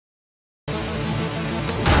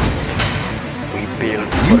Build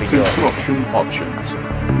New for construction options.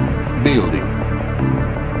 Building.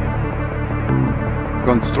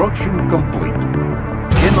 Construction complete.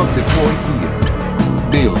 Cannot deploy here.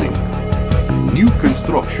 Building. New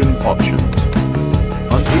construction options.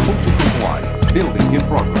 Unable to comply. Building in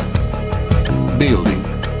progress. Building.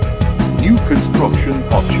 New construction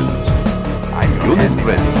options. Unit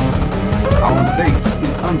ready. Our base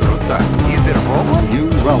is under attack. Is there a problem? New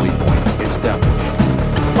rally point established.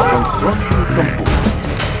 Construction complete.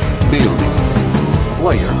 Building.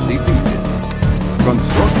 Player defeated.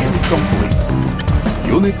 Construction complete.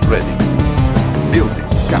 Unit ready. Building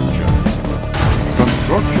captured.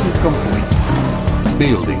 Construction complete.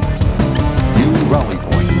 Building. New rally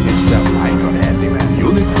point established. I'm your handyman.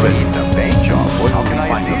 Unit ready. It's a paint job. How can I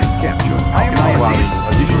Final assist? capture. How can I assist?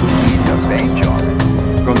 Additional It's a paint job.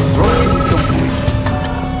 construction complete.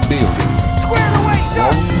 Building. Square away,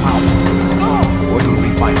 All power. Oil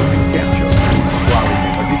refinery capture. Requiring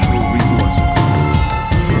additional resources.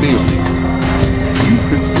 Building. New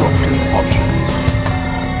construction options.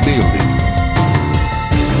 Building.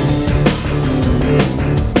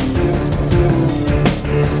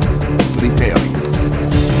 Repairing.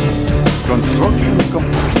 Construction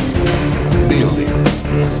complete. Building.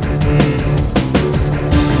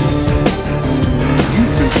 New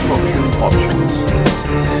construction options.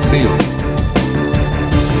 Building.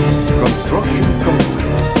 Construction complete.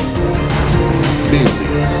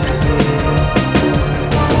 Building.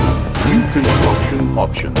 New construction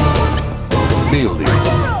options. Building.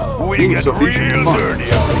 We get Insufficient real funds. dirty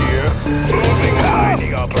out here. Moving and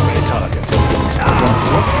hiding operate target.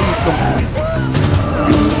 Construction complete.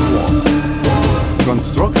 Unit lost.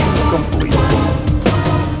 Construction complete.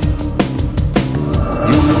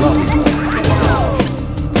 New rally point established.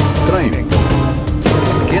 Training.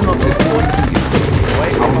 Cannot deploy here.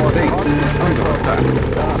 Our base is under attack.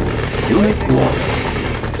 Unit lost.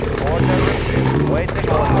 Waiting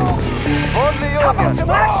order. Only you. How about some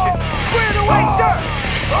action? Square away, sir.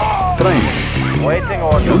 Training. Waiting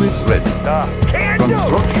order. Unit ready. Can do.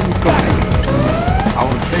 Construction complete.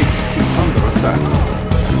 Our base is under attack.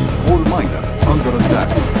 All miners under attack.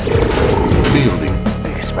 Building.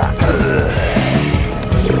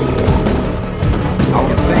 Our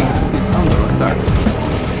base is under attack.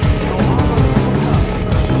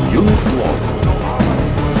 Unit lost.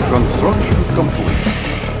 Construction complete.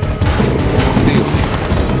 Building.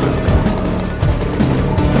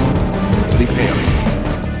 Repairing.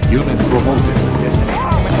 Unit promoted.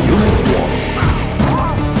 Unit lost.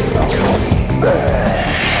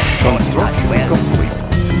 Construction complete.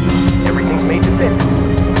 Everything's made to fit.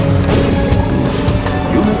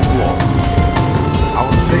 Unit lost.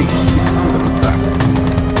 Our base is under attack.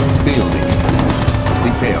 Building.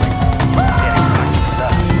 Repairing.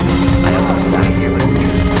 I have some stuff here, but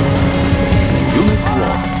Unit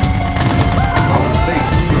lost. Our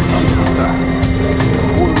base is under attack.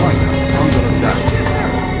 All miners under attack.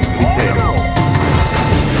 Repairing.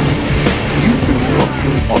 New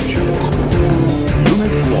construction options.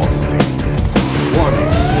 Unit lost.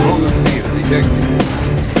 Warning. Drone fear detected.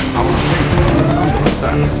 Our base is under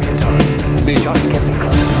attack. Building.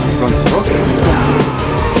 Construction complete.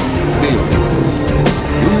 Building.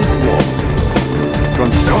 Unit lost.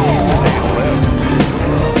 Construction failed.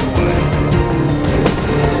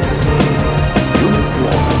 Unit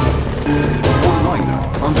lost. All miner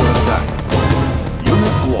under attack.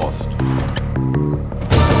 Unit lost.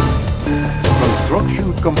 Construction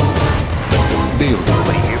complete. Building.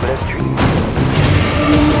 nobody here but us trees.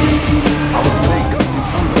 Our base is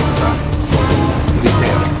under attack.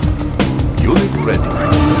 Repairing. Unit ready.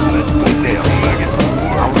 Repairing.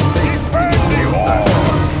 Our base is under attack.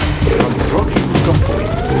 Construction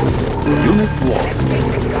complete. Unit lost.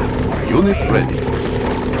 Unit ready.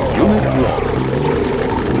 Unit lost.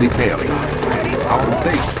 Repairing. Our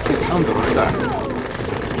base is under attack.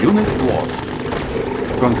 Unit lost.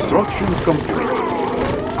 Construction complete.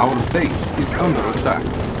 Our base is under attack.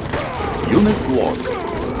 Unit lost.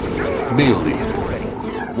 Building.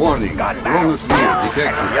 Warning. Chronosphere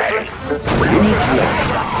detected. Unit lost.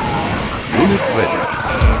 Unit ready.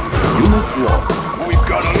 Unit lost. We've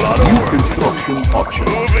got a lot of New work. construction options.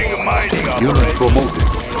 Moving and mining Unit operation. promoted.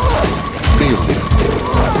 Building.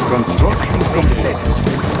 Construction complete.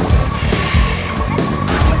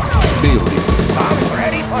 Building. I'm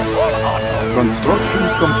ready for full auto. Construction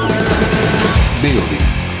complete. Building.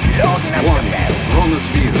 Loading up the Warning. bed.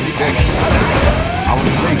 Chronosphere detected. Our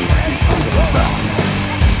base is under attack.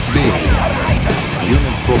 Building.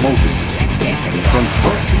 Unit promoted.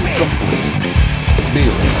 Construction complete.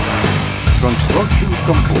 Building. Construction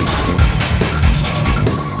complete.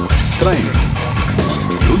 Training.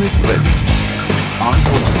 Unit ready. On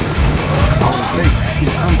order. Our base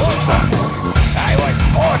is under attack. I was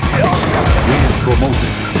awesome. Unit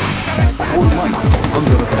promoted. All might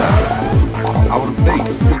under attack. Our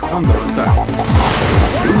base is under attack.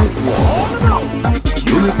 Unit lost.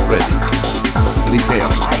 Unit ready.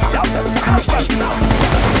 Repairing.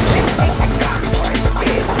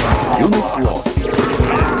 Unit lost.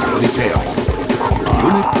 Repairing.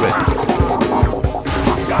 Unit ready.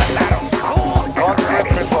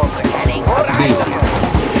 Building.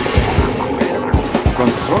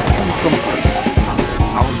 Construction complete.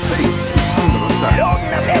 Our base is under attack.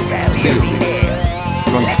 Building.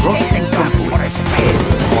 Construction complete.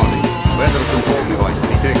 Warning. Weather control device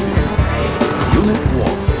detected. Unit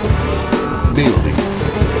lost. Building.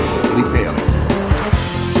 Repairing.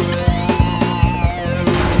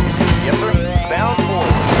 Yes, sir. Bound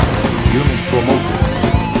forward. Unit promoted.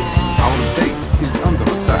 Our base is under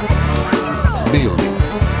attack. Building.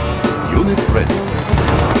 Unit ready.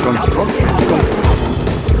 Construction complete.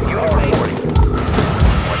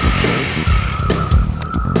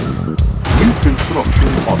 New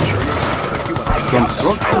construction options.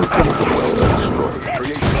 Construction complete.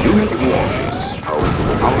 Unit lost.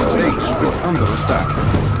 Our base is under attack.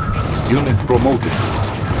 Unit promoted.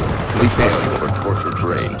 Repairing.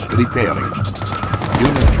 Repairing.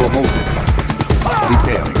 Unit promoted.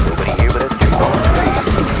 Repairing. Our base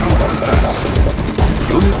is under attack.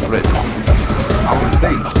 Unit ready. Our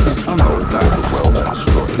base is under attack.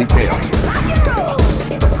 Repairing.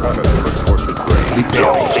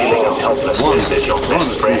 Repairing.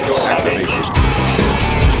 Activation.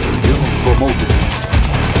 Unit promoted.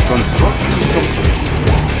 Construction complete.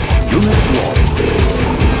 Unit lost.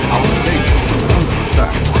 Our base is under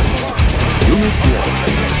attack. Unit lost.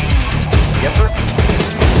 Yes, sir.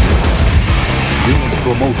 Unit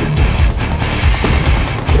promoted.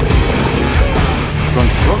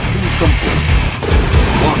 Construction complete.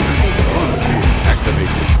 One field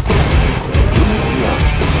activated. Unit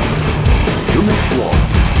lost. Unit lost.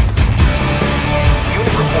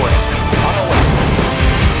 Unit reporting. On the way.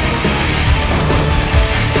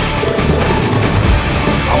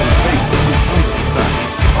 Our base is under attack.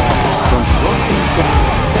 Construction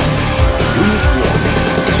complete. Unit lost.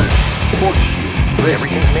 Force shield ready.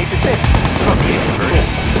 Everything's made to fit. Structure control.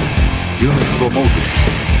 Unit promoted.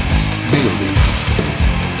 Building.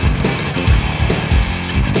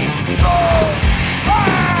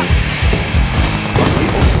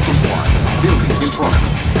 Unable to comply. Building in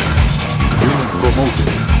progress. Unit promoted.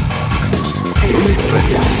 Unit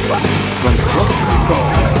ready. Construction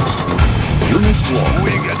complete. Unit lost.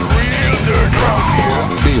 We get real dirty around here.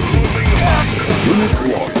 Building. Unit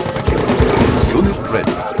lost. Unit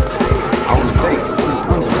ready. Our base is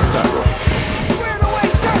under attack.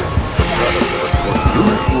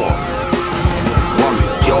 Unit lost. One.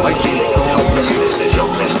 Lightning storm.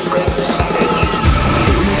 Unit ready.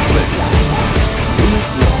 Unit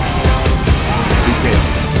lost.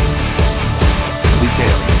 Repairing.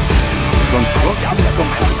 Repairing. Construction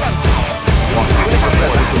complete. One.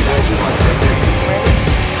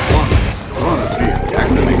 Runner field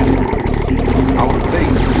activated. Our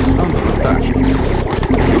base is under attack.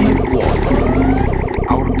 Unit lost.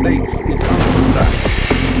 Our base is under attack.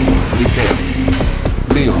 Repairing.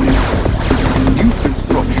 Building. New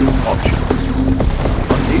construction options.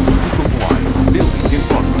 Unable to comply. Building in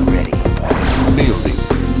progress. Ready. Building.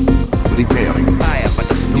 Repairing. Fire, but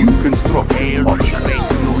the New construction options.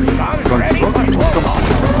 Construction complete.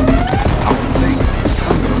 Our base is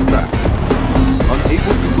under attack.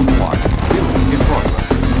 Unable to comply. Building in progress.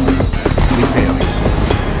 Repairing.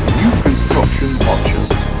 New construction options.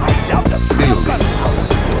 Building.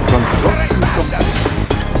 Construction complete.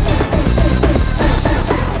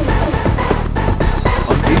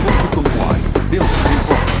 Unable to comply. Building in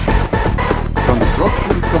progress.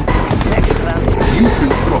 Construction complete. New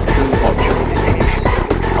construction options.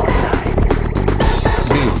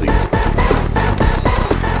 Building.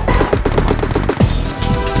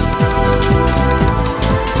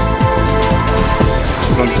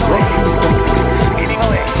 Construction complete. Getting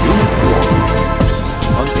away. Unit lost.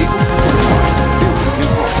 Unable to comply. Building in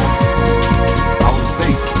progress. Our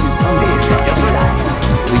base is under attack.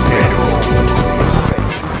 Repair.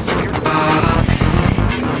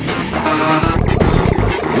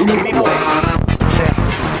 Unit lost.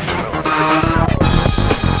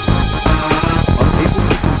 Unable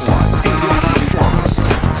to comply. Building in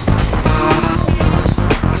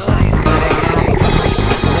progress.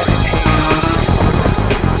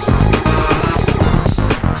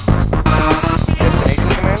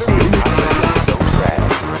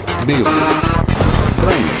 Building.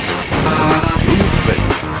 Training. Unit ready.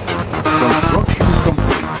 Construction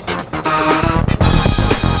complete.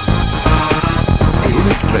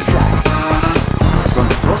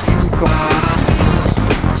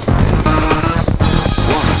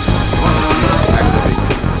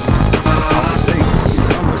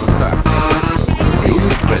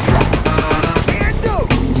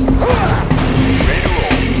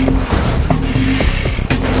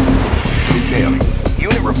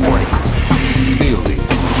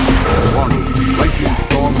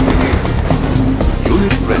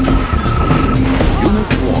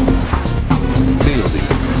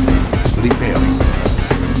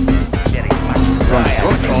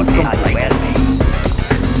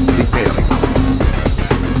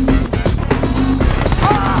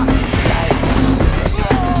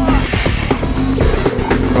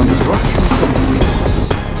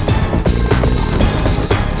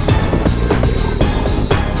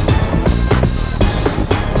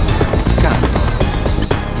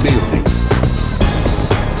 Building.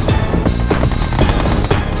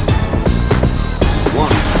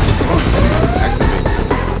 One front mission activated.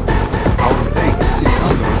 Our base is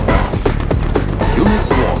under attack. Unit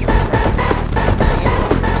lost.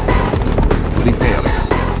 Repairing.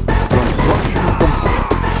 Construction complete.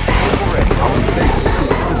 Our base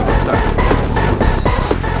is under attack.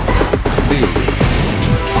 Building.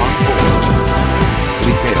 On board.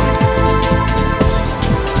 Repairing.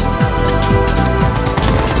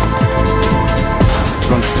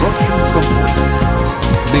 Construction complete.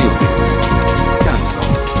 Building. Cancel.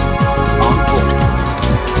 On board.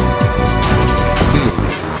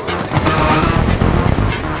 Building.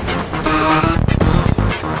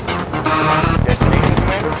 Destination,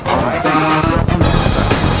 Commander? Our base is under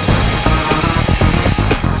attack.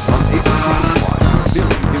 Unable to comply.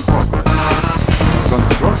 Building in progress.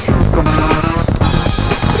 Construction complete. Building.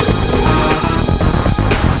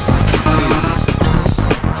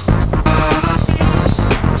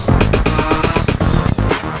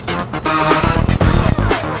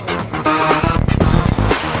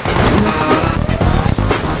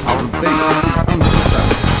 Our base is under attack.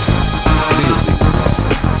 Building.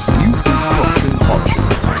 New construction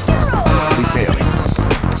options. Repairing.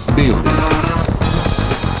 Building.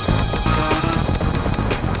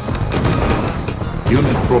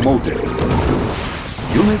 Unit promoted.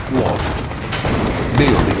 Unit lost.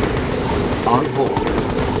 Building. On hold.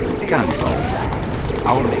 Cancel.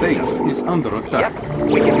 Our base is under attack.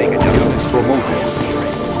 We can make adjustments. Unit promoted.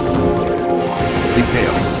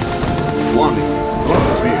 Repairing. Warning.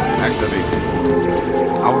 Chronosphere activated.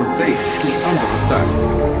 Our base is under attack.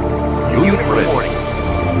 Unit ready. reporting.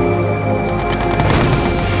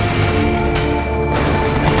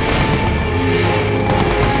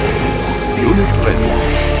 Unit ready.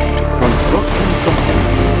 Construction complete.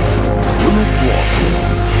 Unit lost.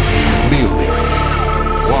 Building.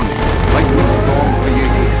 Warning. Lightning storm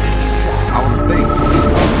created. Our base is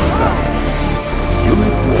under attack.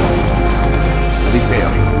 Unit lost.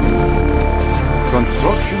 Repairing.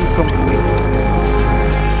 Construction complete.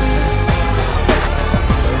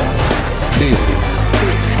 Building.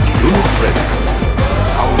 Unit ready.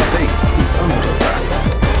 Our base is under attack.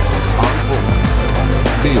 On hold.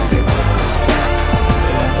 Building.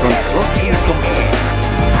 Construction complete.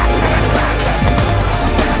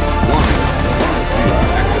 Warning. Chronosphere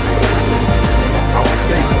activated. Our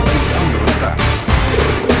base is under attack.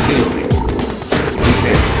 Building.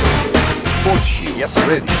 Repair. Force shield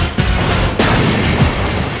ready.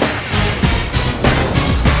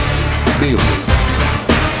 Building.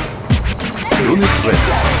 Unit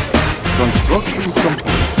ready. Construction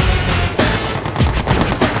complete.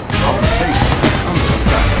 Our base is under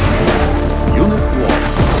attack. Unit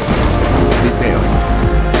lost. Repairing.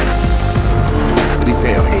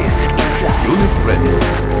 Repairing. Unit ready.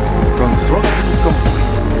 Construction complete.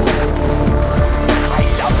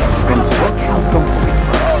 Construction complete.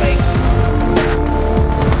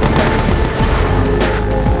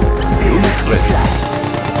 Unit ready.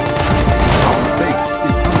 Our base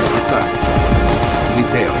is under attack.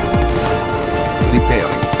 Repairing.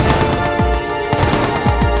 Repairing.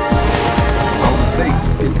 Our base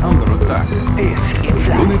is under attack.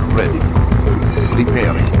 Unit ready.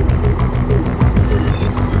 Repairing.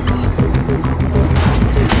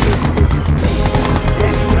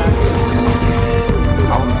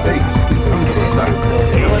 Our base is under attack.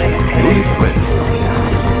 Unit ready.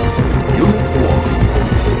 Unit lost.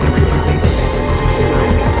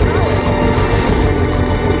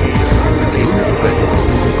 Unit ready.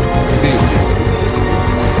 Building.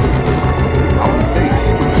 Our base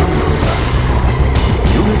is under attack.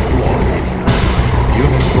 Unit lost.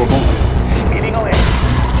 Unit promoted. Speeding away.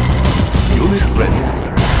 Unit ready.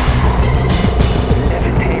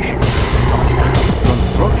 Levitation.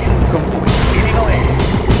 Construction complete. Speeding away.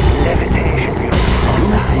 Levitation.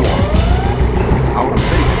 Unit lost. Our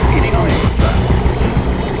base Speeding away. under attack.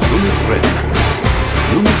 Unit ready.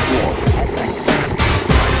 Unit lost.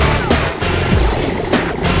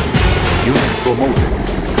 Unit promoted.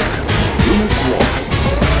 Unit lost.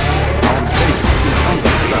 Our base is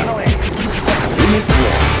under Speeding attack. away. Unit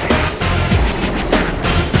lost.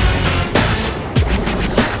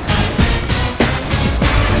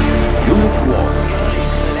 Unit lost.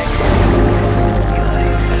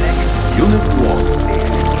 Unit lost.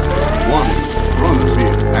 Warning.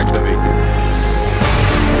 Chronosphere activated.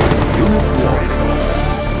 Unit lost.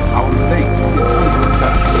 Our base is under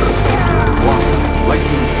attack. Warning.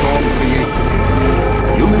 Lightning storm created.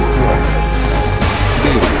 Unit lost.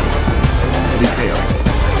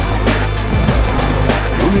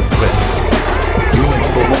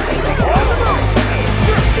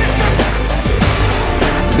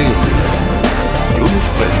 Building. Unit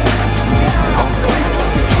ready. Our base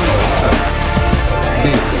is under attack.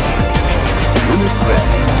 Building. Unit ready.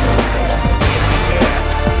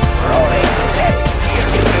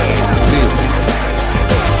 Building.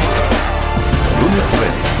 Unit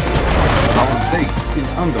ready. Our base is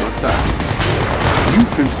under attack. New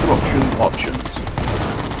construction options.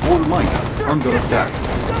 All miners under attack.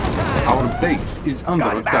 Our base is under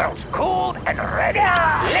attack. Cooled and ready.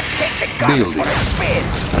 Let's take the guns Building. for a spin.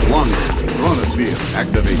 One chronosphere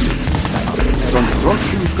activated.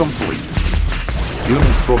 Construction complete.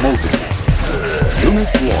 Unit promoted.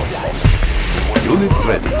 Unit lost. Unit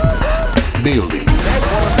ready. Building.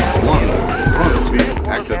 One chronosphere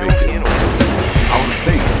activated. Our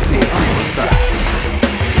base is under attack.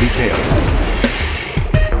 Repair.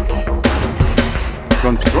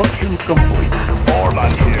 Construction complete.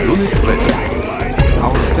 Unit ready.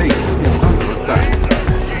 Our base is under attack.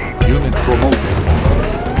 Unit promoted.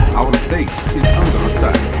 Our base is under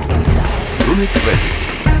attack. Unit ready.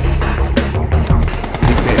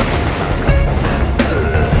 Repair.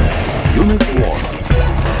 Unit lost.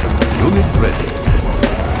 Unit ready.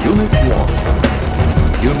 Unit lost.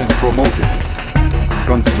 Unit promoted.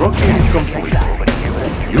 Construction complete.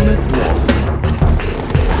 Unit lost.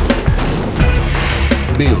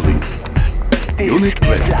 Building. Unit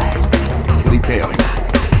ready. Repairing.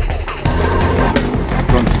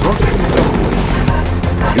 Construction complete.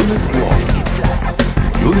 Unit lost.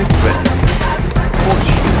 Unit ready. Push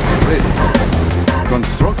ready.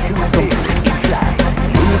 Construction complete.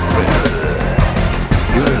 Unit ready.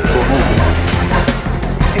 Unit promoted.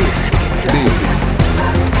 Building.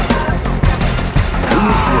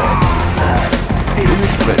 Unit lost.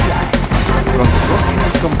 Unit ready. Construction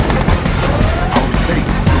complete. Our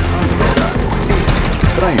base is under attack.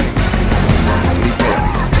 Training.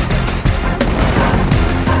 Repairing.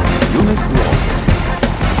 Unit lost.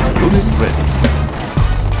 Unit ready.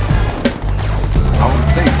 Our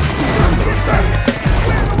base is under attack.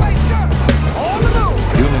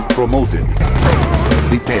 Unit promoted.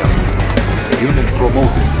 Repairing. Unit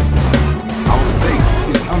promoted. Our base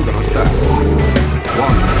is under attack.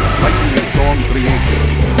 One lightning storm created.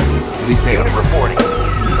 Repairing. Reporting.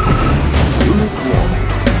 Unit lost.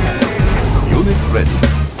 Unit ready.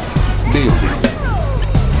 Building.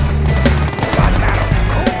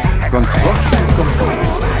 Construction complete.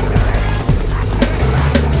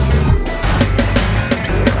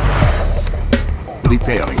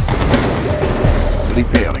 Repairing.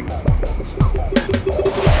 Repairing.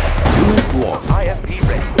 Unit lost. IFP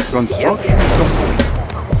ready. Construction complete.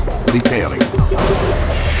 Repairing.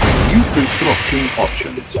 New construction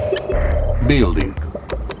options. Building.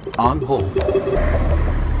 On hold.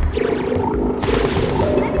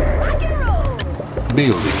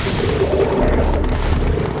 Building.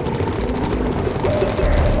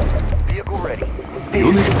 Vehicle ready.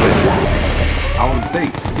 Unit ready. Our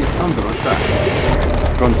base is under attack.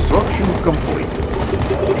 Construction complete.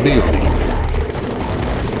 Building.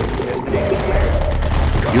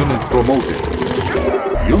 Unit promoted.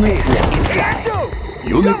 Unit lost.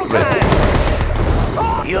 Unit ready.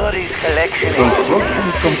 Yuri's collection. Construction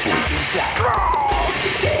complete.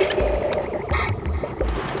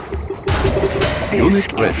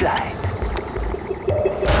 Unit ready.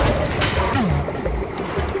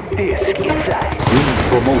 Unit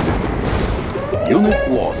promoted. Unit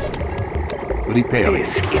lost. Repairing.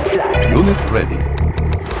 Unit ready.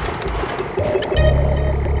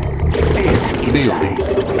 Building.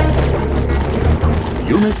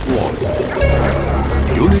 Unit lost.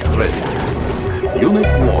 Unit ready. Unit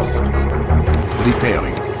lost.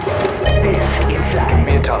 Repairing. Give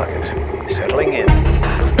me a target. Settling in.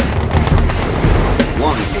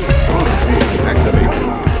 One chronosphere activated.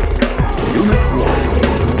 Unit lost.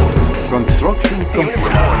 Construction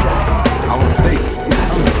complete. Our base is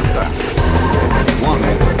under attack. One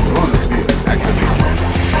chronosphere activated.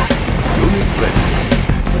 Unit ready.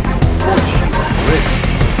 Push ready.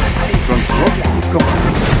 Construction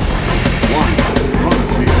complete. One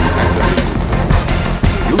chronosphere activated.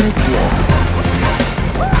 Unit lost.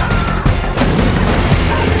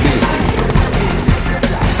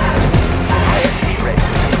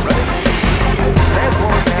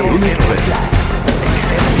 Unit ready.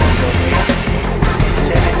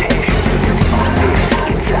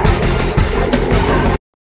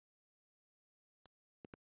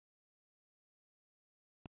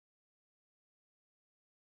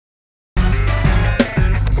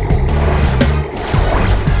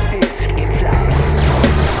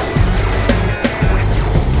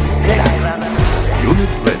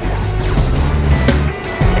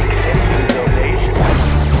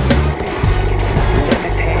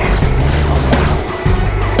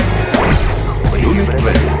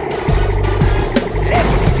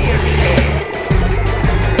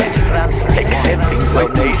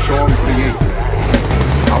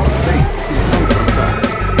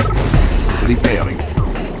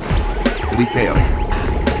 Repairing.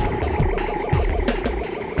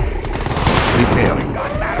 Repairing.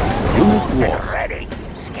 Unit lost. Ready.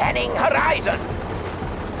 Scanning horizon.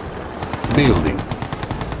 Building.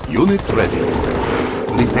 Unit ready.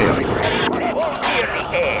 Repairing. Clear the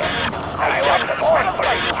air. I want the point for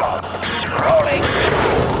this job. Rolling.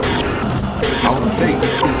 Our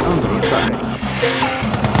base is under attack.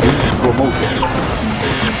 Unit promoted.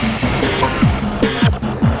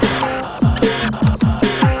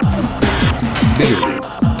 Building.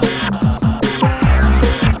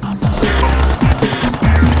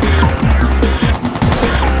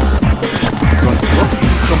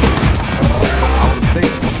 Construction complete. Our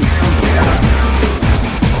base is under attack.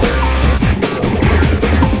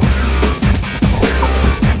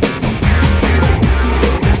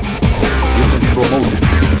 Unit promoted.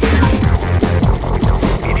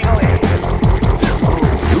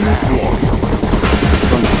 Unit lost.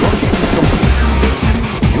 Construction complete.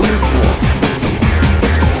 Unit lost.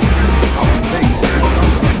 Our base is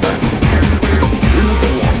under attack. Unit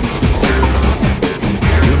lost.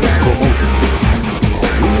 Unit promoted.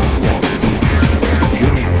 Unit lost.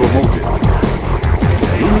 Unit promoted.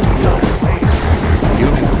 Unit lost.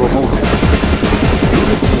 Unit promoted.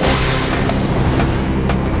 Unit lost.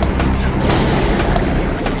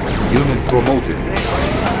 Unit promoted.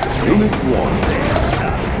 Unit lost.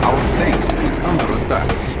 Our base is under attack.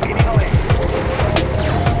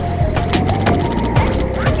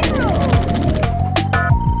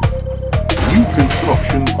 New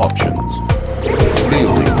construction options.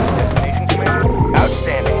 Building.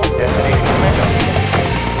 Outstanding. Destination commando.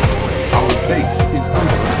 Our base is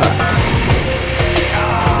under attack.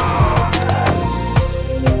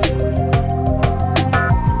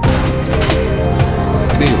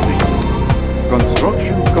 Building.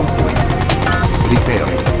 Construction complete.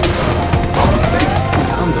 Repairing. Our base is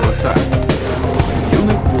under attack.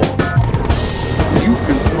 Unit lost. New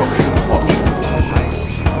construction options.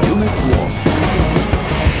 Unit lost.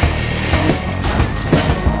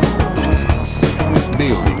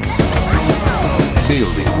 Building.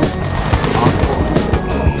 Building. On hold.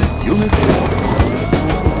 Unit lost.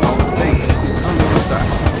 Our base is under attack.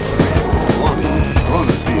 One.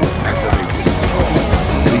 Chronosphere activated.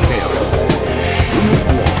 Repairing. Unit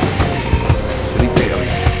lost.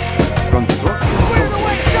 Repairing. Construction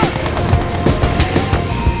complete.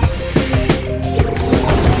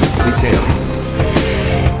 Repairing.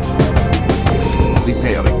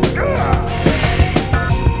 Repairing.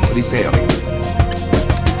 Repairing.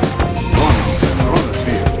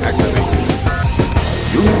 Chronosphere activated.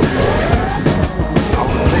 Unit lost.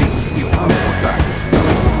 Our base is under attack.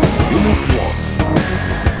 Unit lost.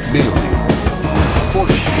 Building.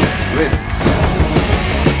 Force shield ready.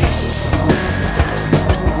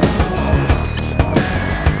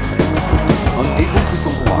 Unable to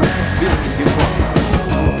comply. Building in progress.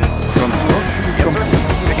 Construction complete.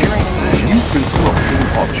 New construction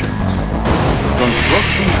options.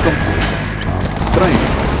 Construction complete.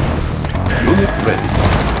 Training. Unit ready.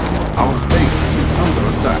 Our base is under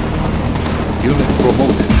attack. Unit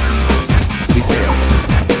promoted. Repair.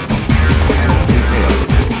 Repair.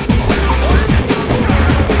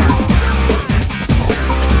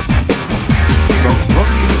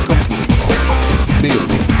 Construction complete.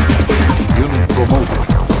 Building. Unit promoted.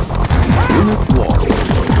 Unit lost.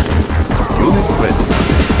 Unit ready.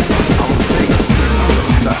 Our base is under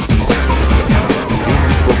attack.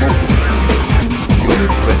 Unit promoted.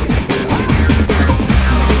 Unit ready.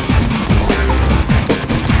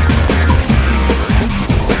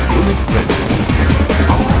 Unit ready.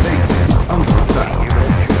 Our base is under attack.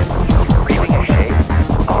 Breathing a shade.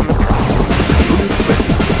 On the prowl. Unit ready.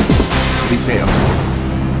 Repair.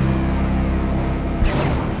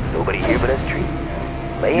 Nobody here but us trees.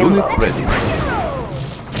 Laying Unit low. ready.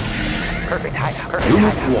 Perfect hideout. Perfect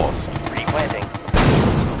Unit hideout. lost. Replanting.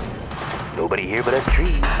 Nobody here but us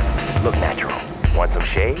trees. Look natural. Want some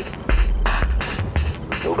shade?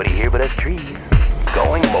 Nobody here but us trees.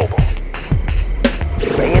 Going mobile.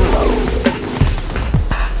 Laying low.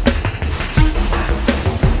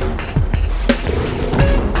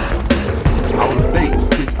 Our base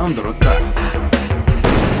is under attack.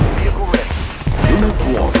 Vehicle ready. Unit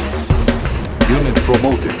lost. Unit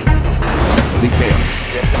promoted. Repair.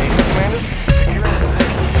 Destination commander. Securing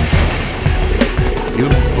position.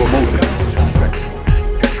 Unit promoted.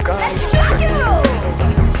 Sky.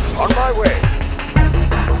 On my way.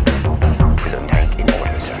 Prism tank in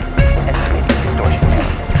order, sir. Estimating distortion tank.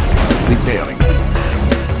 Repairing.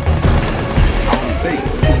 Our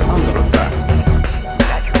base is under attack.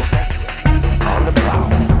 Natural sanctuary. On the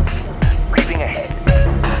prowl. Creeping ahead.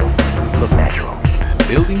 Look natural.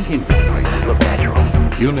 Building infiltrated. Look natural.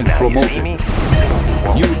 Unit You see me?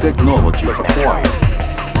 promoted. New technology acquired.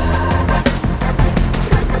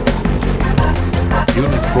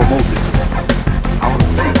 Unit promoted. Our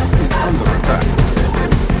base is under attack.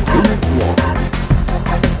 Unit lost.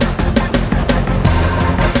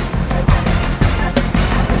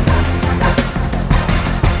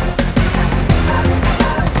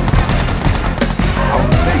 Our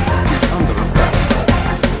base is under attack.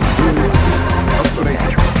 Unit speed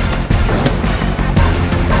upgraded.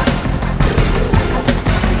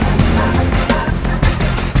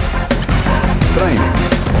 Training.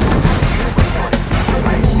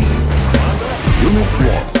 Unit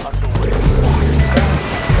lost.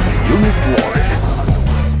 Unit lost.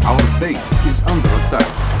 Our base is under attack.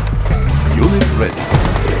 Unit ready.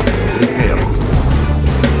 Repairing.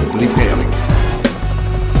 Repairing.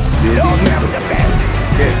 Building infrastructure.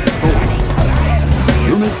 Get going.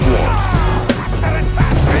 Unit lost.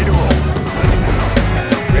 Ready to roll.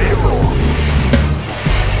 Ready to roll.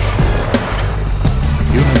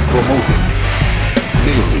 Unit promoted.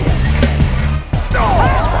 Building.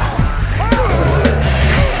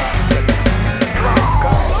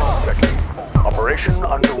 Operation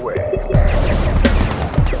underway.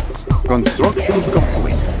 Construction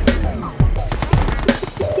complete.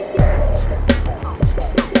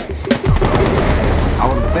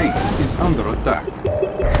 Our base is under attack.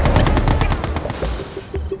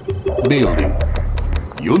 Building.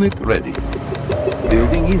 Unit ready.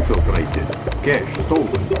 Building infiltrated. Cash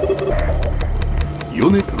stolen.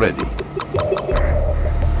 Unit ready.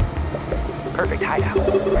 Perfect hideout.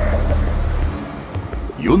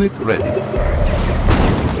 Unit ready.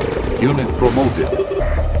 Unit promoted.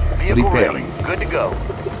 Vehicle Repairing. ready. Good to go.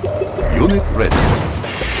 Unit ready.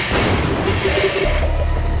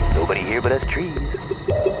 Nobody here but us trees.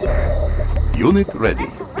 Unit ready.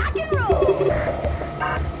 Rock and roll!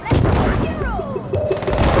 Rock and roll!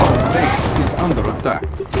 Our base is under attack.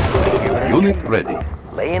 Unit ready.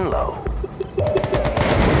 Laying low.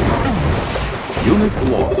 Unit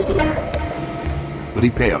lost.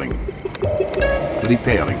 Repairing.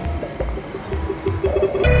 Repairing.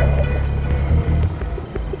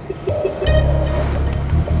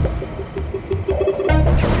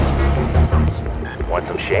 Want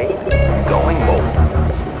some shade? Going mobile.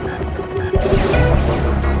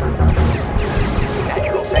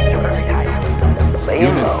 Natural sector perfect hideout. Laying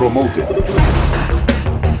Unit low. promoted.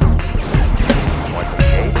 Want some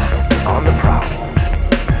shade? On the prowl.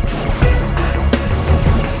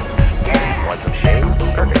 Want some shade?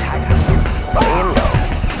 Perfect hideout. Laying low.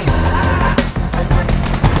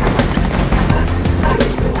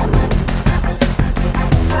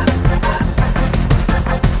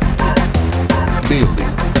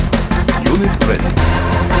 Building. Unit ready.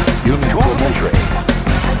 Unit promoted.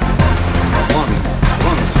 Plumbing.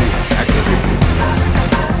 Frontier activated.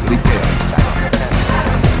 Repairing.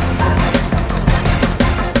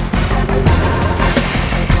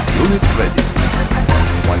 Unit ready.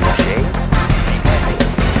 Want some shade?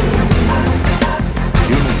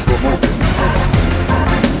 Unit promoted.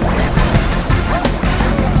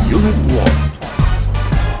 Unit lost.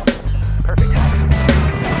 Perfect hideout.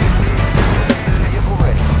 Vehicle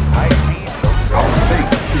ready. High speed, low Our throttle.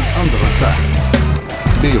 base is under attack.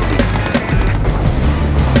 Building.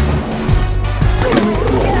 Unit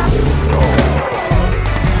lost.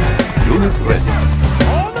 Unit ready.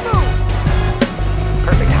 On the move.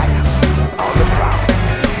 Perfect hideout. On the prowl.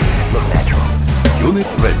 Look natural. Unit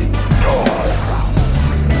ready.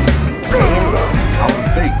 Laying low. Our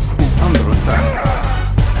base is under attack.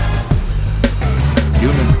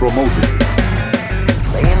 Unit promoted.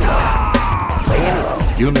 Laying low. Laying low.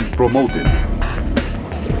 Unit promoted.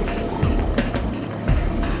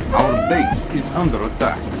 Our base is under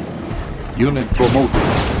attack. Unit promoted.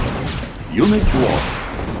 Unit lost.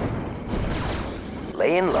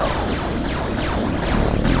 Laying low.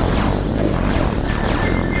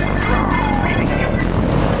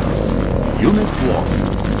 Unit lost.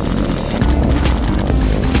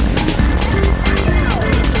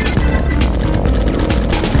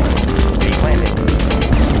 Being landed.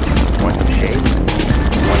 Want some shade?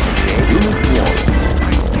 Want some shade? Unit lost.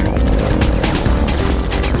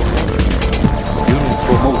 Unit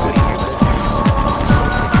promoted.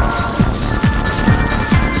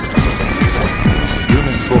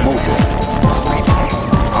 Unit promoted.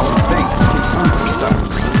 Our base is under attack.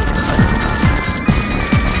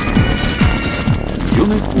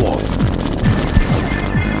 Unit lost.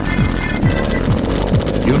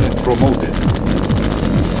 Unit promoted.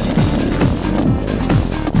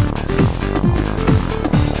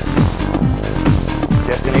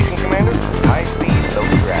 Destination, Commander? High speed, low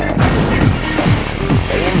drag.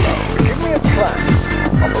 Staying low. Give me a plan.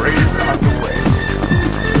 Operation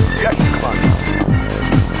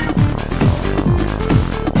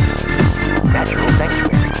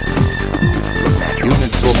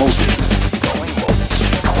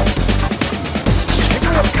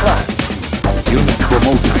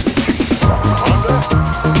promoted.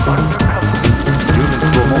 Unit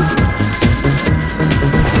promoted.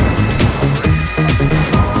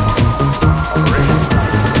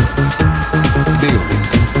 Building.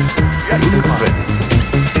 Unit ready.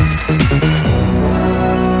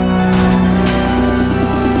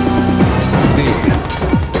 Building.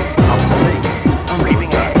 Our base is under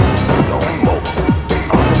attack. Going mobile.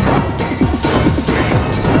 On the prowl.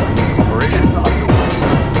 Operation underway.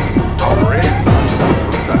 Our base is under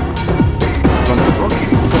attack.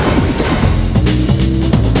 Construction complete.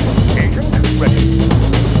 Agent ready.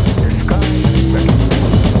 Disguise ready.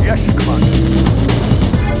 Yes, Commander.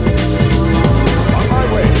 On my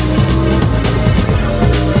way.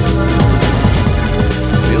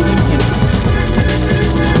 Building unit.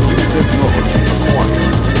 New technology acquired.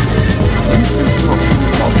 New construction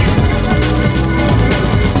options.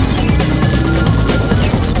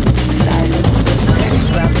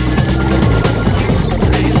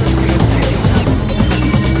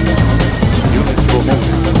 Unit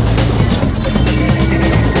promoted.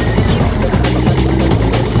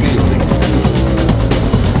 Building.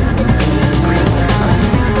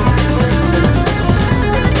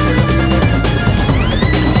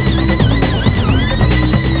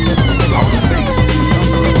 Our base is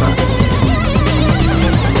under attack.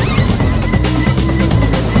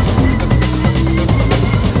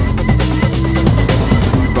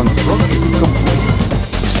 Construction complete.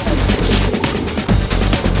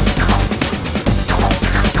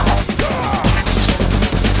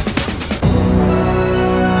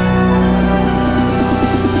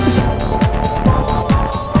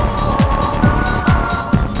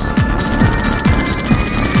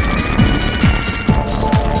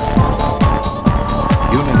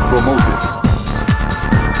 Unit promoted.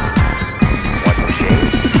 Want some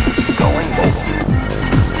shade? Going mobile.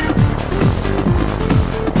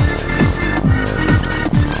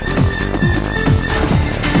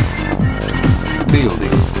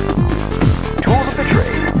 Building. Tools of the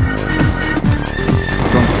trade.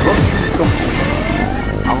 Construction complete.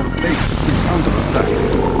 Our base is under attack.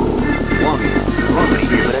 One Nobody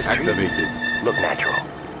here but rocket us trees. activated. Look natural.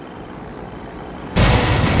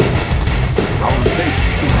 Our base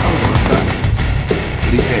is under attack.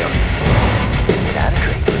 Repair. Get out of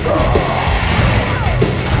trade.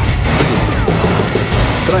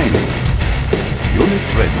 Training. Unit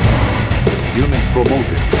ready. Unit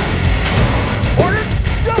promoted. Order!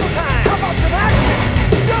 Double time! How about some action?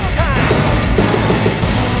 Double time!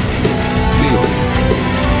 Building.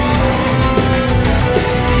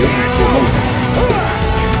 Unit promoted.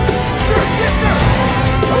 Sir, yes, sir!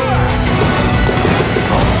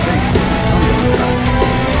 Our base is under attack.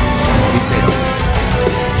 Repair.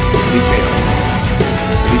 Repair.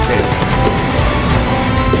 Repair.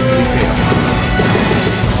 Repair.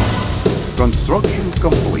 Construction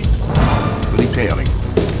complete. Repairing.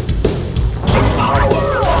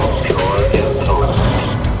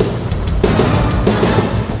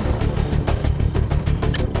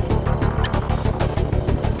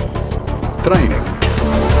 Training.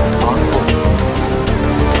 On hold.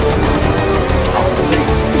 Our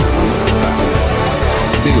base is under attack.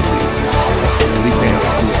 Building. Repair.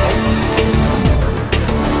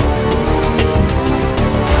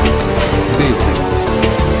 Building.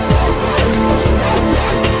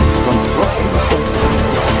 Construction complete.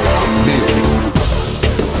 Building.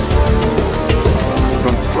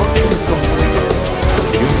 Construction complete.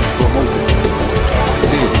 Unit promoted.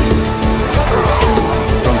 Building.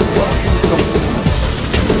 Construction complete.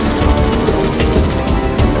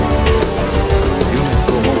 Unit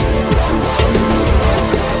promoted.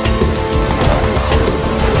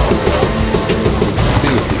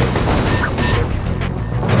 Building.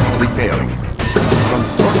 Repairing.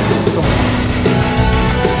 Construction complete.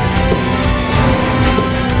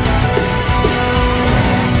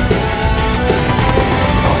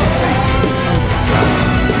 Our base is under attack.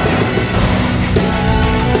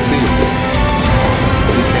 Building.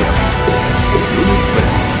 Repair. Unit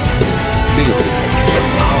ready. Building.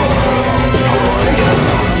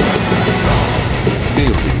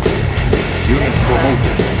 Building. Unit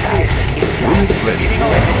promoted. Unit ready.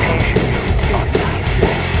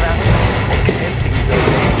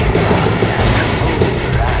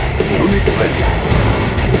 Unit ready.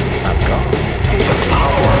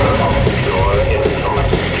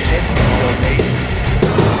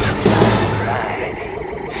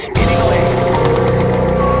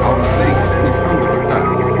 Our base is under attack.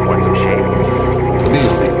 Want some shade?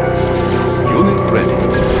 Building. Unit ready.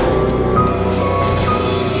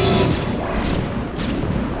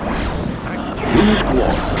 Unit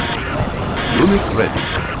lost. Unit ready.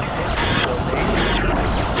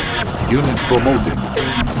 Unit promoted.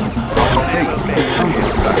 Our base is under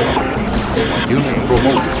attack. Unit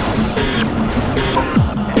promoted.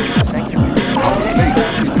 Our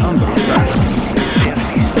base is under attack.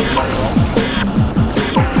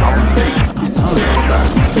 Our base is under attack.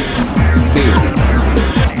 Building.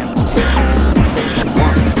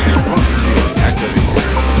 One front shield activated.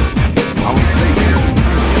 Our base is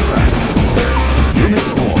under attack. Unit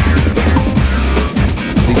lost.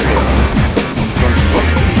 Repair.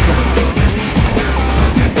 Construction complete.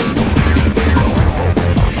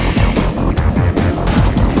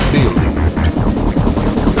 Building.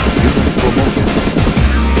 Unit promoted.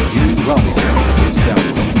 New rally point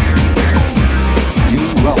established. New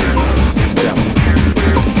rally point established.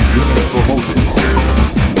 Unit promoted.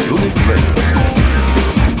 Unit ready.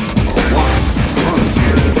 One front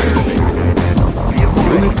shield activated.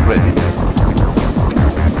 Unit ready.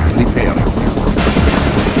 Repairing.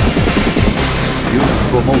 Unit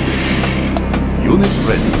promoted. Unit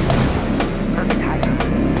ready. Perfect height.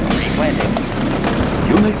 Replanting.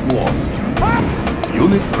 Unit lost.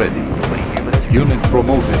 Unit ready. Nobody here but us. Unit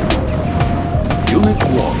promoted. Unit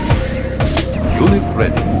lost. Unit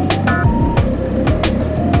ready.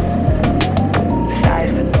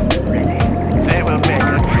 Seismic. Ready. They will make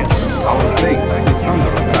a trip. Our base is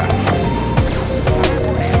under attack.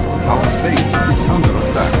 Our base is under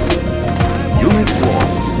attack. Unit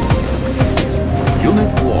lost.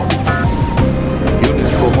 Unit lost. Unit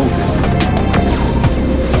promoted.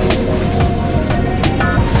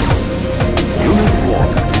 Unit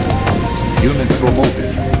lost. Unit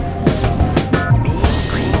promoted.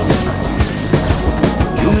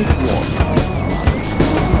 Unit lost.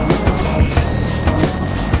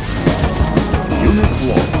 Unit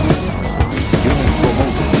lost. Unit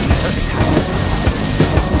promoted.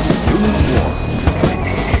 Unit lost.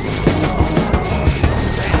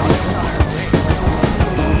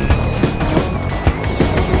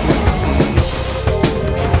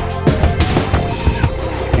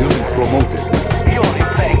 Unit promoted. The only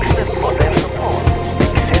thanks is for their support.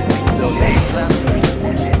 Except though they plan to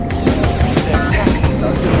resist it. Their tactics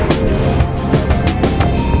are good.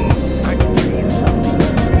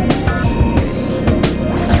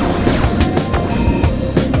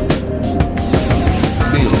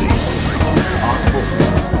 Building. On board.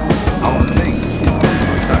 Our base is under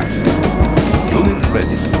attack. Unit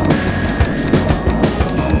ready.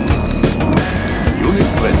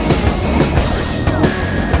 Unit ready.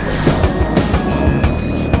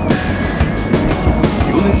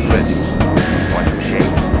 Unit ready. Want some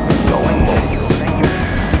shade? Going mobile.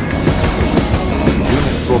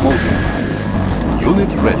 Unit promoted.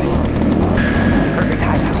 Unit ready. Perfect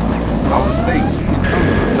height. Our base is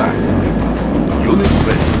under attack. Unit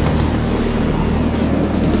ready.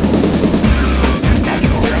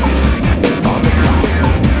 Natural range. On the clock.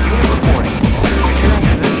 Unit reporting. Securing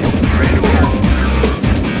position. Ready to move.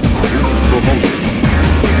 Unit promoted.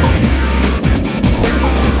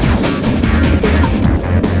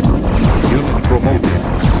 Unit promoted.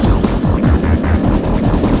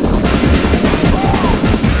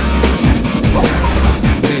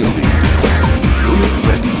 Building. Unit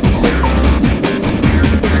ready.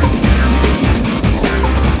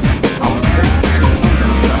 Our base is under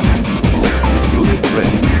attack. Unit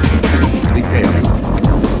ready. Repairing.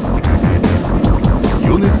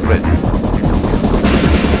 Unit ready.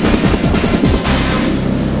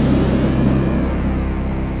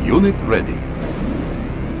 Unit ready.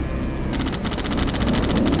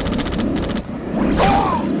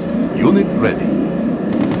 Unit ready.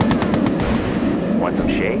 Want some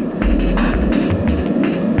shade?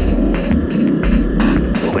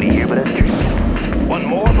 Nobody here but us trees. One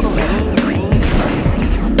more for the land. Green unseen.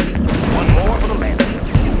 One more for the land.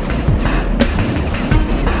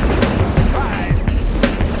 Right.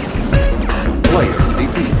 Player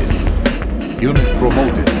defeated. Unit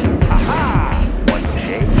promoted. Aha! Want some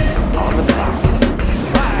shade? On the clock.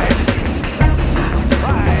 Right.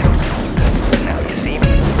 Right. Now you see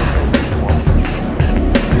me.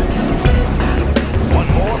 One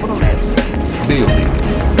more for the land. Building.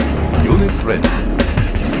 Unit ready.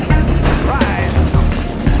 Right.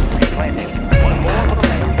 Replanting. One more for the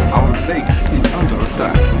land. Our base is under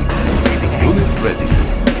attack. Unit ready.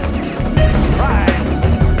 Right.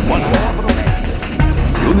 One more for the land.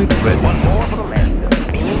 Unit ready. One more for the land.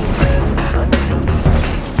 Mean unseen.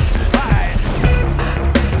 Right.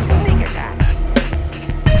 Sneak attack.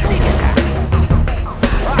 Sneak attack.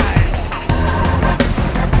 Right.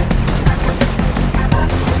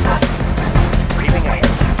 Creeping ahead.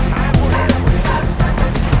 I will end.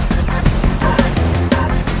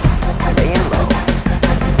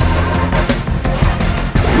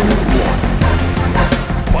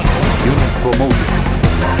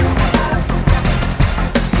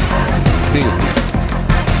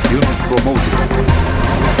 promoted.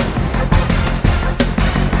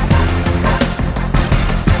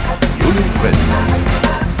 Unit ready.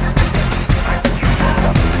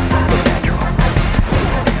 Look natural.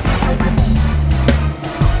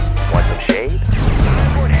 Want some shade?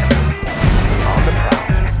 On the prowl.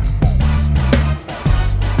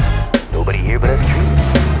 Nobody here but us trees.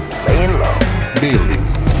 Laying low. Building.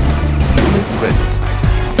 Unit ready.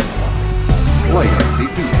 Player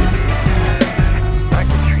defeated. Aren't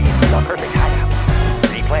the trees a perfect hideout?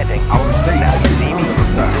 Replanting. Our base Now you is see me. under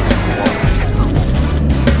attack.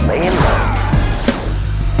 Laying low.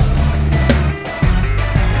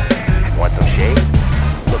 Want some shade?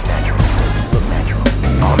 Look natural. Look natural.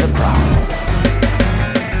 On the prowl.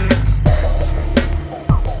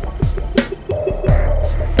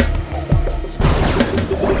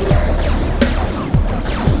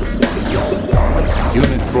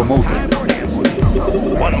 Unit promoted.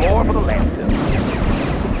 One more for the landfill.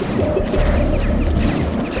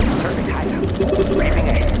 Perfect hideout. Briefing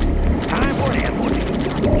ahead. Time for an ambush.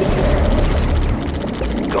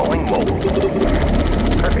 Going mobile.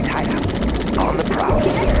 Perfect hideout. On the prowl.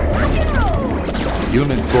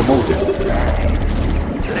 Unit promoted.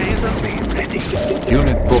 Laser beam ready.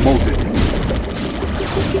 Unit promoted.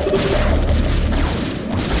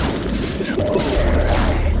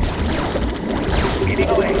 Speeding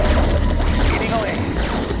away. Speeding away.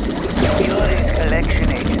 Yuri's collection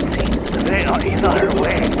agency. They are in our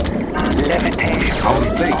way. Levitation. Our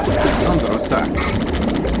base is under attack.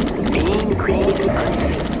 Mean green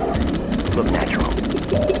unseen. Look natural.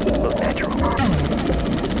 Look natural.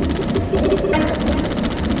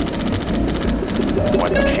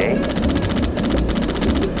 Want some shade?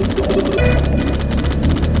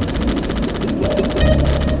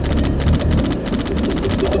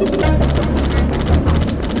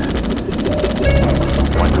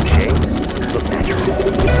 Want some shade? Look natural.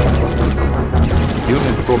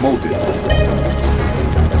 Unit promoted.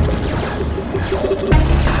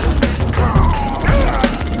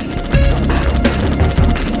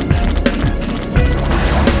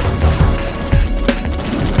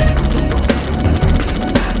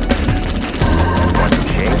 Want some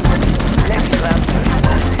shade? Left left.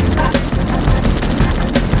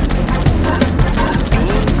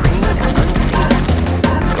 Mean green unseen.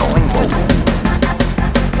 Going mobile.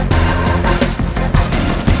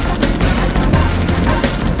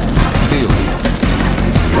 Building.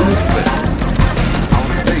 Unit ready.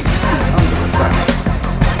 Our base is under attack.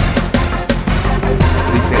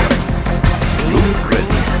 Repair. Unit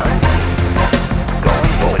ready. Unseen.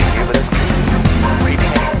 Going mobile here with us.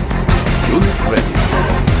 Breathing ahead. Unit ready.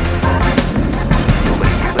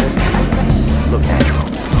 Nobody here but us. Look natural.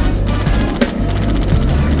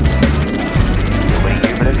 Nobody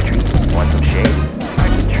here but us. Tree. Want some shade?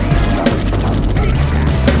 Aren't the trees lovely?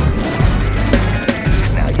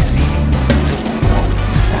 Now you see me.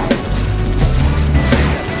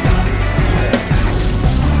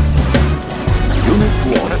 Unit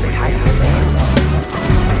lost. Perfect hideout.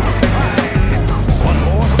 One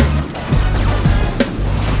more.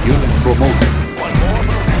 Unit promoted. One more.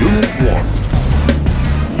 Unit lost.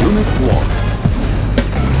 Unit lost.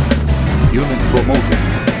 Unit promoted.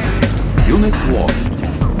 Unit lost.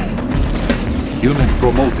 Unit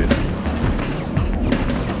promoted.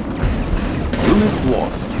 Unit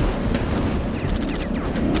lost.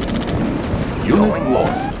 Unit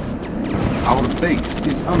lost. Our base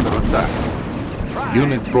is under attack.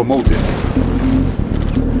 Unit promoted.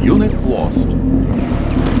 Unit lost.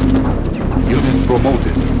 Unit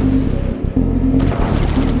promoted.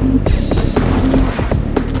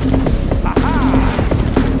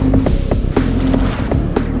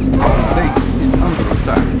 Our base is under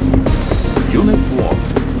attack. Unit lost.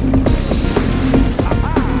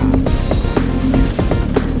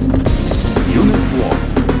 Unit lost.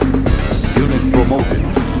 Unit promoted.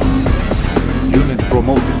 Unit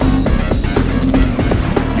promoted.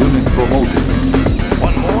 Unit promoted.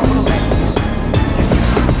 One more for the left.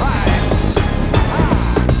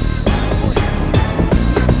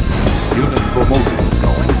 Unit promoted.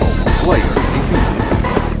 Going mobile. Player defeated.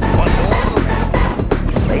 One more for the left.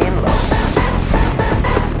 Laying low.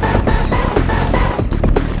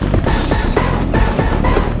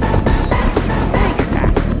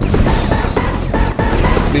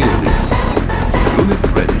 Building. Unit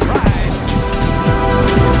ready.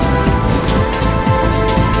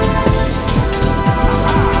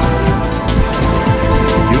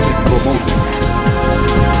 Unit promoted.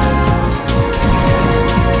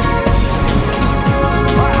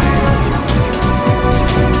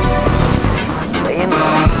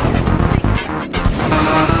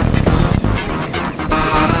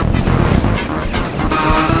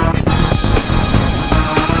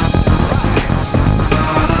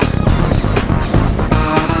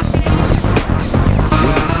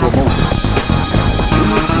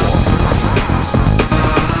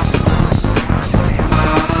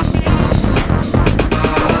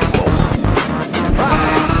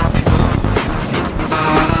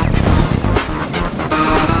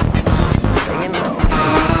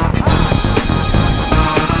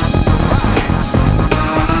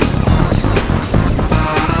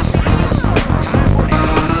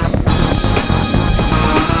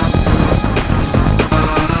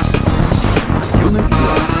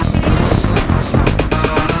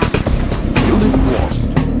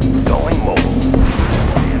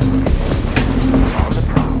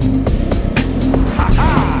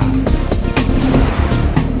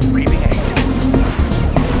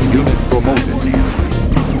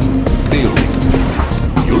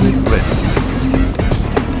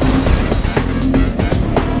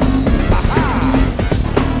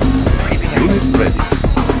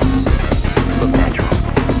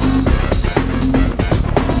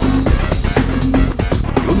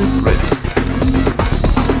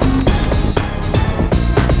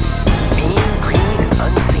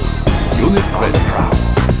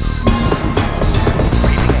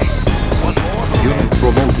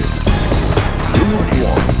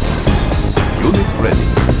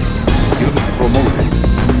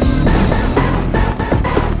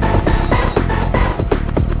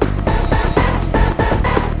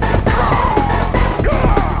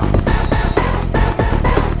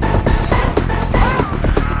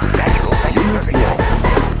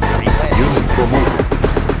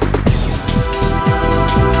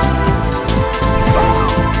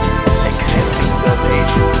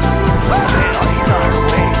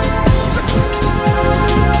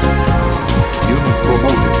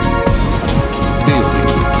 Building.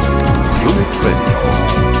 Unit ready.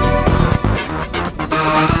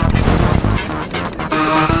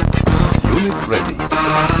 Unit ready.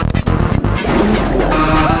 Unit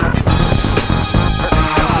lost.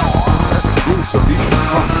 Insufficient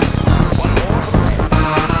funds.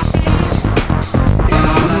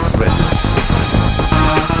 Unit ready.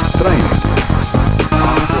 Training.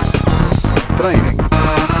 Training.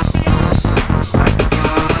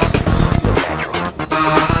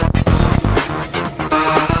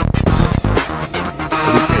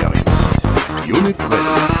 Repairing. Unit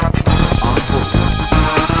ready. On hold.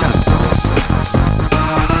 Cancel.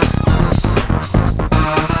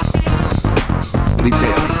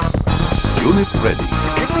 Repairing. Unit ready.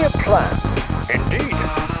 Give me a plan. Indeed.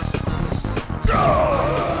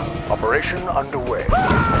 Operation underway.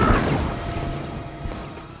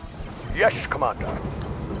 Yes, Commander.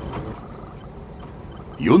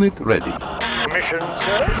 Unit ready. Mission,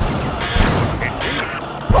 sir? Indeed.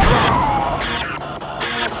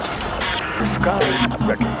 The sky is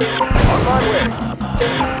ready. On my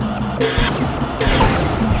way.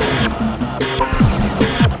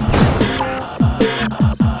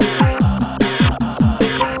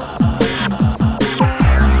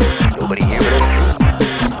 Nobody here but us trees.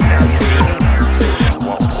 Now you see me, so you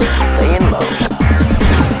won't. Laying low.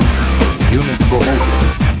 Unit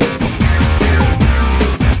promoted.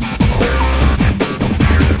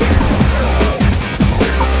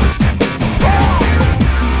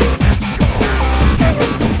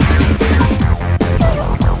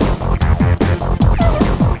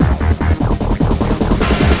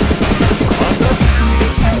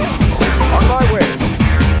 On my way.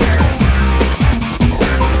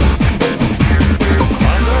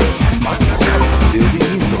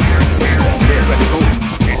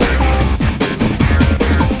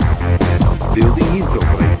 Building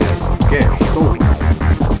infiltrated. Cash stolen.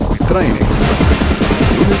 Training.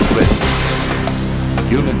 Unit ready.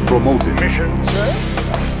 Unit promoted. Mission, sir?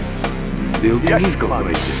 Building Yes,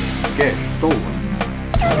 infiltrated. Cash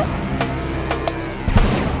stolen.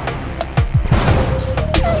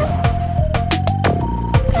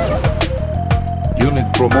 Unit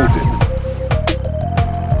promoted.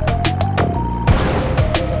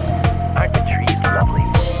 Aren't the trees lovely?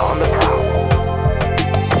 On the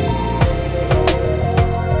prowl.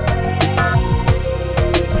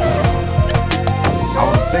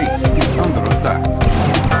 Our base is under attack.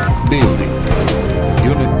 Building.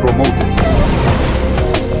 Unit promoted.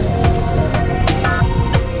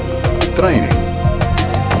 Training.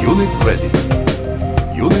 Unit ready.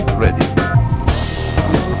 Unit ready.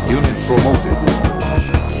 Unit promoted.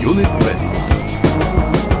 Unit ready.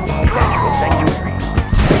 Natural sanctuary.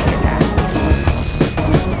 Take attack.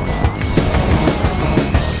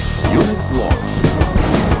 Unit lost.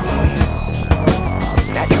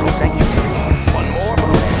 Natural sanctuary. One more for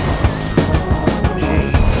the land.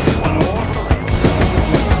 Shade. One more for the land.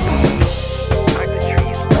 Aren't the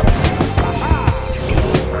trees lovely? Aha!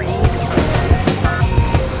 Being green unseen.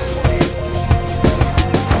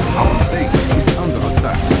 Our base is under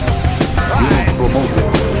attack. Unit promoted.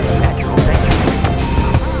 Natural sanctuary.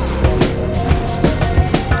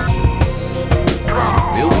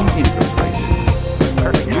 Building infiltrated.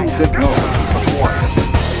 Perfect New timing. technology acquired.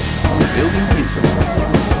 Building infiltrated.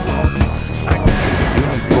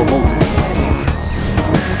 Unit promoted.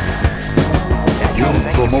 Natural Unit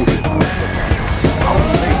sanctuary. promoted. Our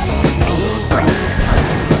base is under attack.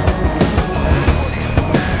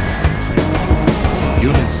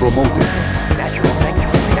 Unit promoted. Natural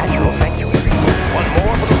sanctuary. Natural sanctuary. One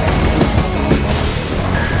more for the land.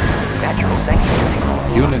 Natural sanctuary.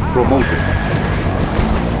 Unit promoted.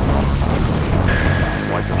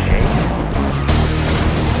 Want some shade?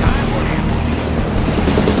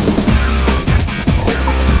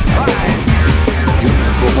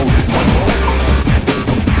 Unit promoted.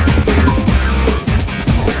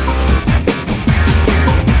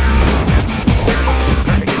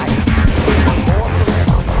 Perfect timing. One more for the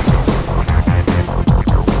land.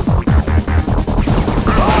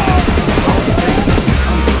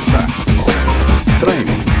 Under attack.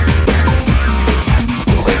 Training.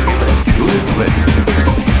 Nobody here but us trees. Unit ready.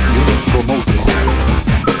 Unit promoted.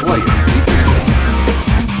 Player defeated.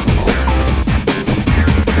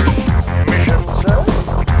 Mission, sir?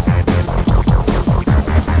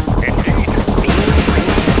 Indeed.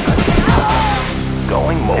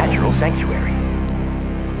 Going mobile. Natural sanctuary.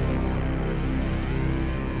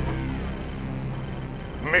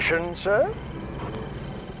 Mission, sir?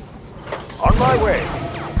 On my way.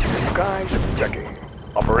 Skies ready.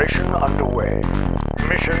 Operation underway.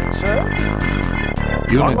 Mission, sir?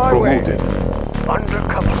 Unit On my way. promoted.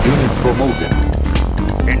 Undercover. Unit promoted.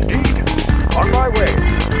 Indeed. On my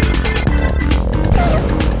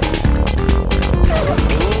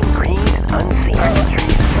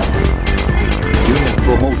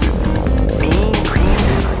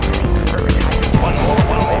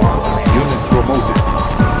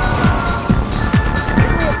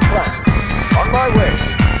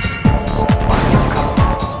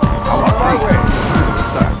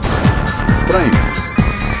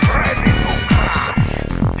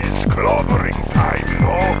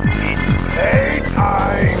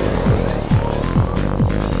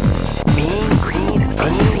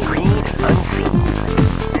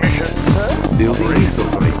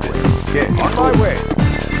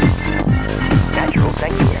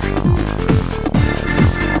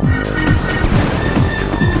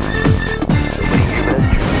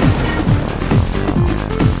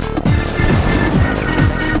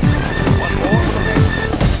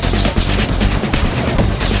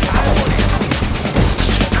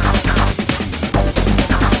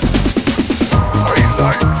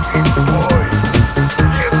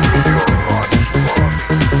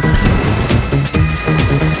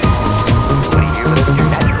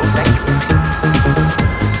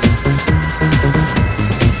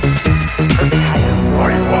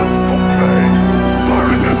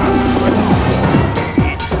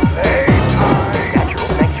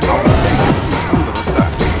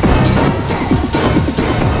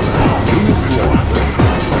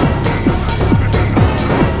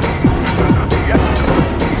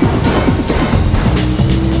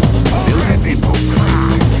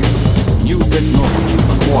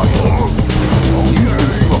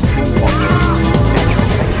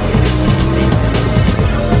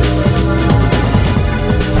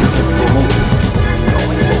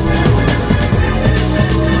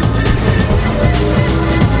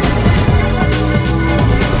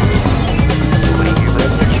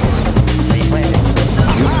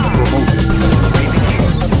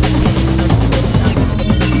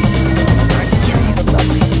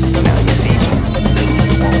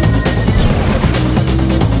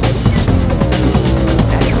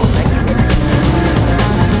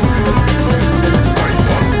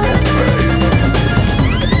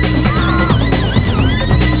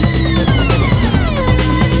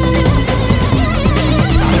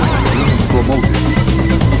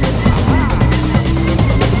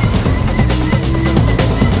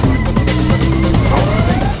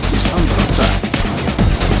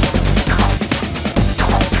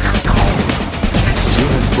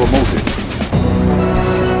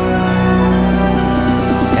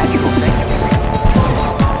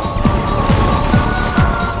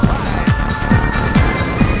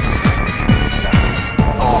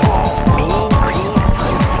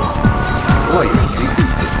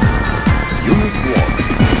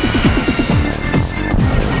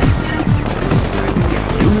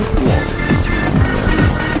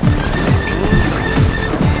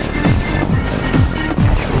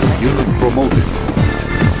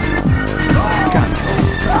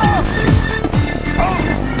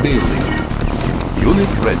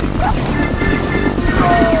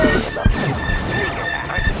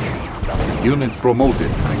Unit promoted.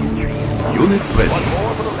 Unit One ready.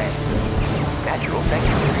 more for the left. Natural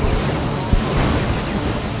sanctuary.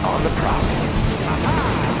 On the prowl.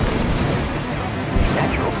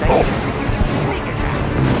 Natural sanctuary.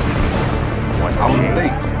 Once Our again,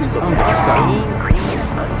 base is look under at attack. green, green,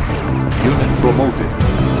 unseen. Unit promoted.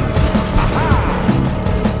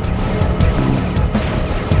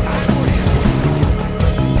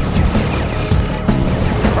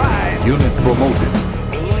 Unit promoted.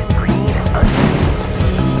 Green, green, unseen.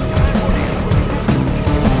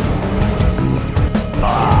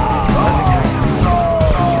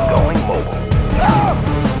 Going mobile.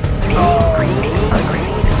 Green, green,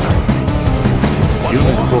 unseen.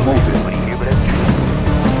 Unit promoted. Nobody here but us trees.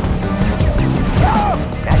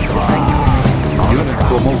 Natural sanctuary. On the Unit prowl.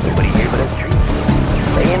 promoted. Nobody here but us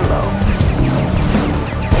trees. Laying low.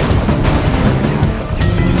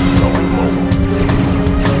 Going mobile.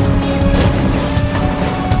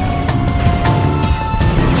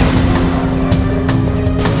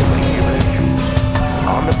 Nobody here but us trees.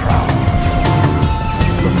 On the prowl.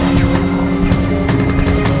 Look natural.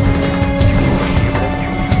 Nobody here but us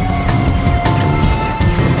trees.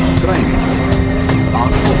 Training.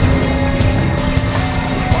 On hold.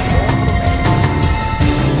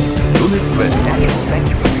 Unit ready. Natural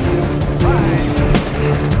sanctuary.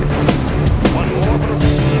 One more for the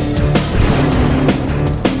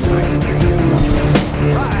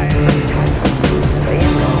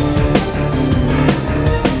Laying low.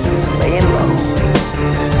 Laying low.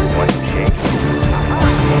 One shake.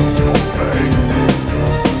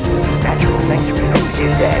 Natural sanctuary.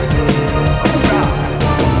 Is that?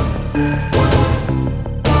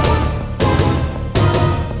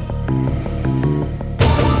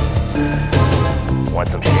 Want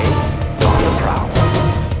some shade? On the prowl.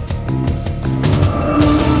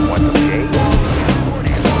 Want some shade?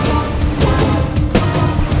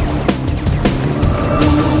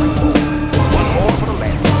 One more for the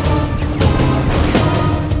left.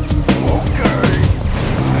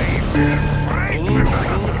 Green, green,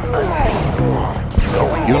 unseen.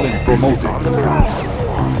 Going Unit promoted. on the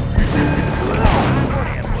prowl.